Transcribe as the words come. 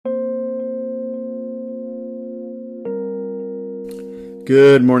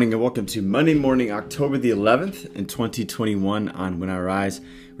Good morning and welcome to Monday morning, October the 11th in 2021 on When I Rise.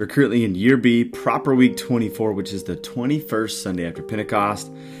 We're currently in Year B, proper week 24, which is the 21st Sunday after Pentecost.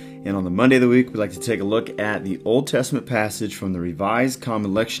 And on the Monday of the week, we'd like to take a look at the Old Testament passage from the Revised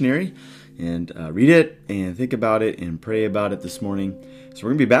Common Lectionary and read it and think about it and pray about it this morning. So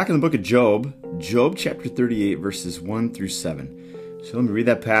we're going to be back in the book of Job, Job chapter 38, verses 1 through 7. So let me read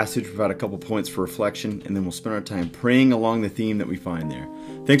that passage, provide a couple points for reflection, and then we'll spend our time praying along the theme that we find there.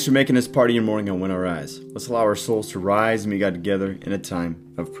 Thanks for making this part of your morning on When I Rise. Let's allow our souls to rise and meet God together in a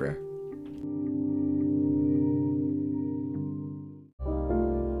time of prayer.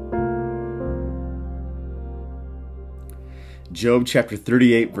 Job chapter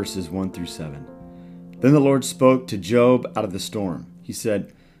 38, verses 1 through 7. Then the Lord spoke to Job out of the storm. He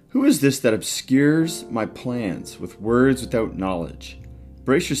said, "Who is this that obscures my plans with words without knowledge?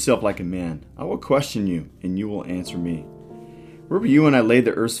 Brace yourself like a man. I will question you, and you will answer me. Where were you when I laid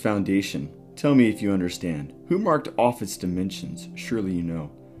the earth's foundation? Tell me if you understand. Who marked off its dimensions? Surely you know.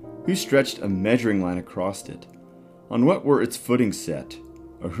 Who stretched a measuring line across it? On what were its footings set?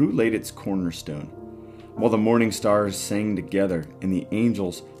 Or who laid its cornerstone? While the morning stars sang together, and the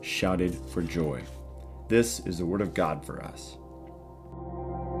angels shouted for joy." This is the word of God for us.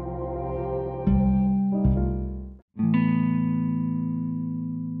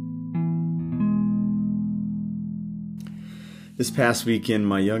 This past weekend,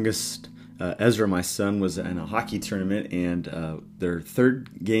 my youngest, Ezra, my son, was in a hockey tournament, and their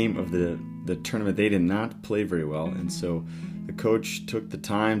third game of the tournament, they did not play very well. And so the coach took the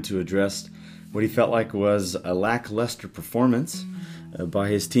time to address what he felt like was a lackluster performance by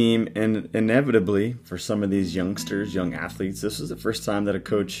his team. And inevitably, for some of these youngsters, young athletes, this was the first time that a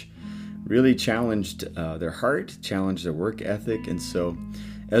coach really challenged their heart, challenged their work ethic. And so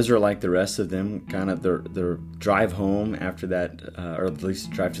Ezra, like the rest of them, kind of their drive home after that, or at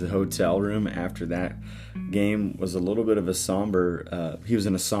least drive to the hotel room after that game, was a little bit of a somber. He was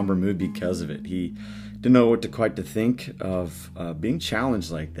in a somber mood because of it. He didn't know what to quite to think of being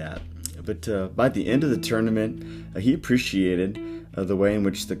challenged like that. But by the end of the tournament, he appreciated the way in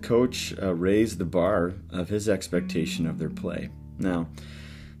which the coach raised the bar of his expectation of their play. Now,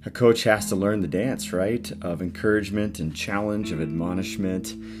 a coach has to learn the dance, right, of encouragement and challenge, of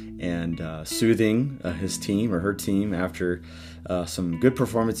admonishment, and soothing his team or her team after some good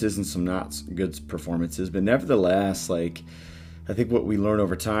performances and some not good performances. But nevertheless, I think what we learn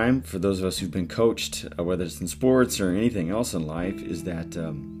over time, for those of us who've been coached, whether it's in sports or anything else in life, is that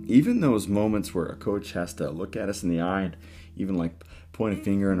even those moments where a coach has to look at us in the eye and even point a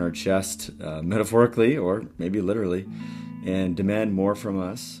finger in our chest, metaphorically or maybe literally, and demand more from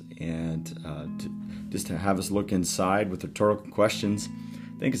us, and to have us look inside with rhetorical questions,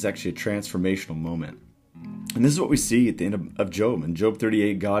 I think it's actually a transformational moment. And this is what we see at the end of Job. In Job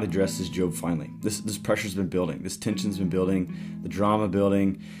 38, God addresses Job finally. This pressure's been building. This tension's been building. The drama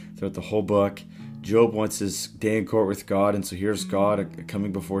building throughout the whole book. Job wants his day in court with God, and so here's God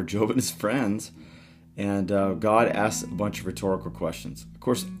coming before Job and his friends. And God asks a bunch of rhetorical questions. Of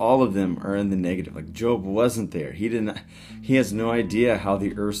course, all of them are in the negative. Job wasn't there. He has no idea how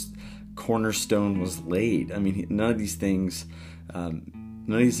the earth's cornerstone was laid. I mean, none of these things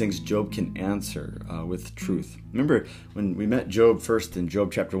Job can answer with truth. Remember, when we met Job first in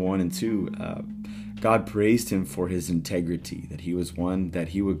Job chapter 1 and 2, God praised him for his integrity, that he was one that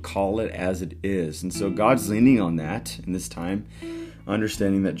he would call it as it is. And so God's leaning on that in this time,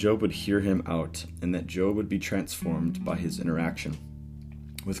 understanding that Job would hear him out and that Job would be transformed by his interaction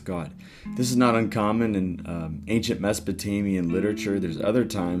with God. This is not uncommon in ancient Mesopotamian literature. There's other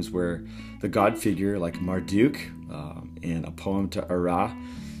times where the God figure, like Marduk in a poem to Ara,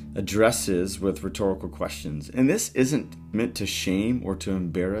 addresses with rhetorical questions. And this isn't meant to shame or to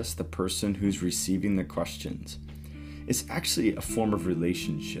embarrass the person who's receiving the questions. It's actually a form of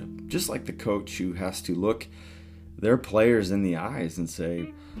relationship, just like the coach who has to look their players in the eyes and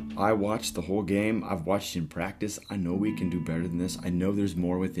say, I watched the whole game. I've watched you in practice. I know we can do better than this. I know there's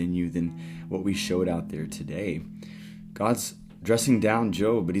more within you than what we showed out there today. God's dressing down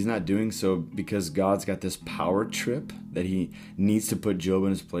Job, but he's not doing so because God's got this power trip that he needs to put Job in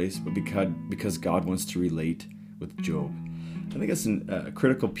his place, but because God wants to relate with Job. I think that's a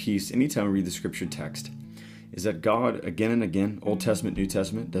critical piece anytime we read the scripture text, is that God, again and again, Old Testament, New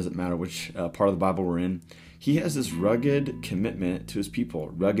Testament, doesn't matter which part of the Bible we're in, he has this rugged commitment to his people,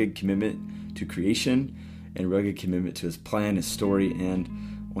 rugged commitment to creation, and rugged commitment to his plan, his story, and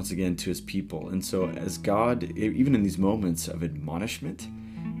once again to his people. And so as God, even in these moments of admonishment,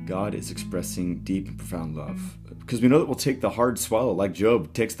 God is expressing deep and profound love, because we know that we'll take the hard swallow, like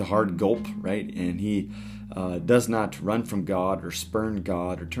Job takes the hard gulp, right? And he does not run from God or spurn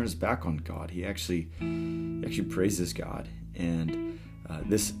God or turn his back on God. He actually praises God, and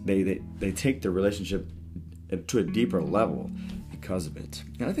they take their relationship to a deeper level because of it.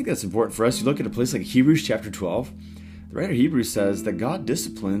 And I think that's important for us. You look at a place like Hebrews chapter 12. The writer of Hebrews says that God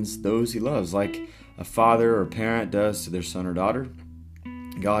disciplines those he loves, like a father or parent does to their son or daughter.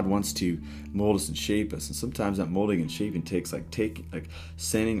 God wants to mold us and shape us, and sometimes that molding and shaping takes like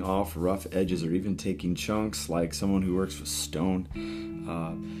sanding off rough edges, or even taking chunks, like someone who works with stone.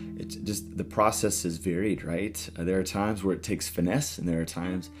 It's just, the process is varied, right? There are times where it takes finesse, and there are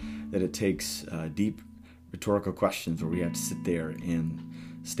times that it takes deep rhetorical questions where we have to sit there and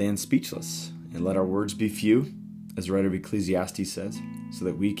stand speechless and let our words be few, as the writer of Ecclesiastes says, so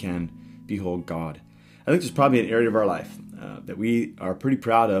that we can behold God. I think there's probably an area of our life that we are pretty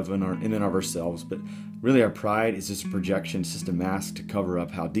proud of in and of ourselves, but really our pride is just a projection, it's just a mask to cover up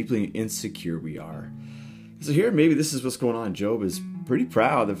how deeply insecure we are. So here, maybe this is what's going on. Job is pretty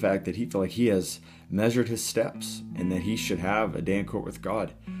proud of the fact that he felt like he has measured his steps and that he should have a day in court with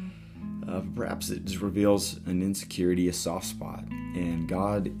God. Perhaps it just reveals an insecurity, a soft spot, and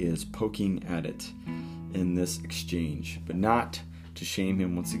God is poking at it in this exchange, but not to shame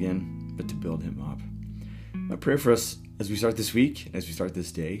him once again, but to build him up. My prayer for us as we start this week, as we start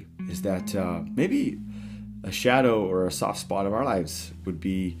this day, is that maybe a shadow or a soft spot of our lives would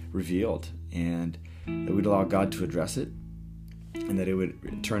be revealed, and that we'd allow God to address it, and that it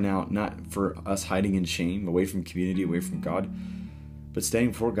would turn out not for us hiding in shame, away from community, away from God, but staying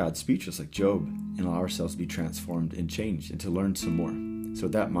before God, speechless like Job, and allow ourselves to be transformed and changed and to learn some more. So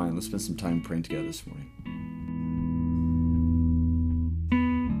with that in mind, let's spend some time praying together this morning.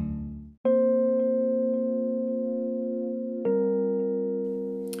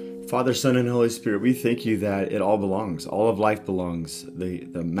 Father, Son, and Holy Spirit, we thank you that it all belongs. All of life belongs.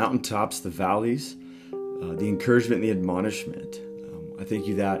 The mountaintops, the valleys, the encouragement and the admonishment. I thank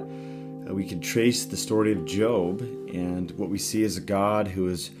you that we can trace the story of Job, and what we see is a God who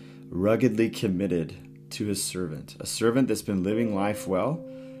is ruggedly committed to his servant. A servant that's been living life well,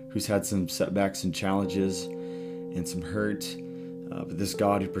 who's had some setbacks and challenges and some hurt, but this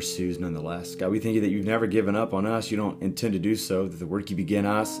God who pursues nonetheless. God, we thank you that you've never given up on us. You don't intend to do so, that the work you begin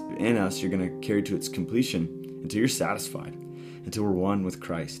in us, you're going to carry to its completion until you're satisfied, until we're one with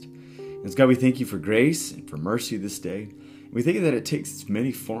Christ. And so God, we thank you for grace and for mercy this day. We think that it takes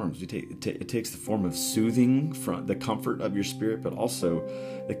many forms. It takes the form of soothing from the comfort of your Spirit, but also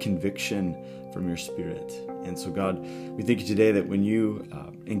the conviction from your Spirit. And so, God, we thank you today that when you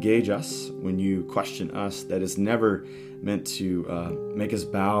engage us, when you question us, that is never meant to make us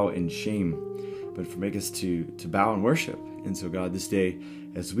bow in shame, but for make us to bow in worship. And so, God, this day,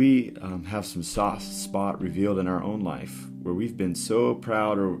 as we have some soft spot revealed in our own life, where we've been so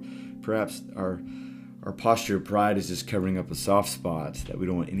proud, or perhaps our posture of pride is just covering up a soft spot that we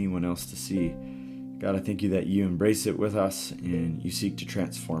don't want anyone else to see. God, I thank you that you embrace it with us and you seek to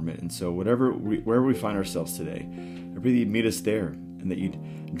transform it. And so wherever we find ourselves today, I pray that you'd meet us there, and that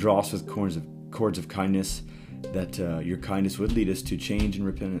you'd draw us with cords of kindness, that your kindness would lead us to change and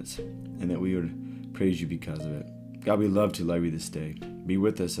repentance, and that we would praise you because of it. God, we love to love you this day. Be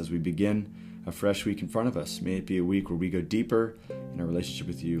with us as we begin a fresh week in front of us. May it be a week where we go deeper in our relationship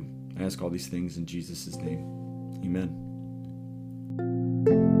with you. I ask all these things in Jesus' name. Amen.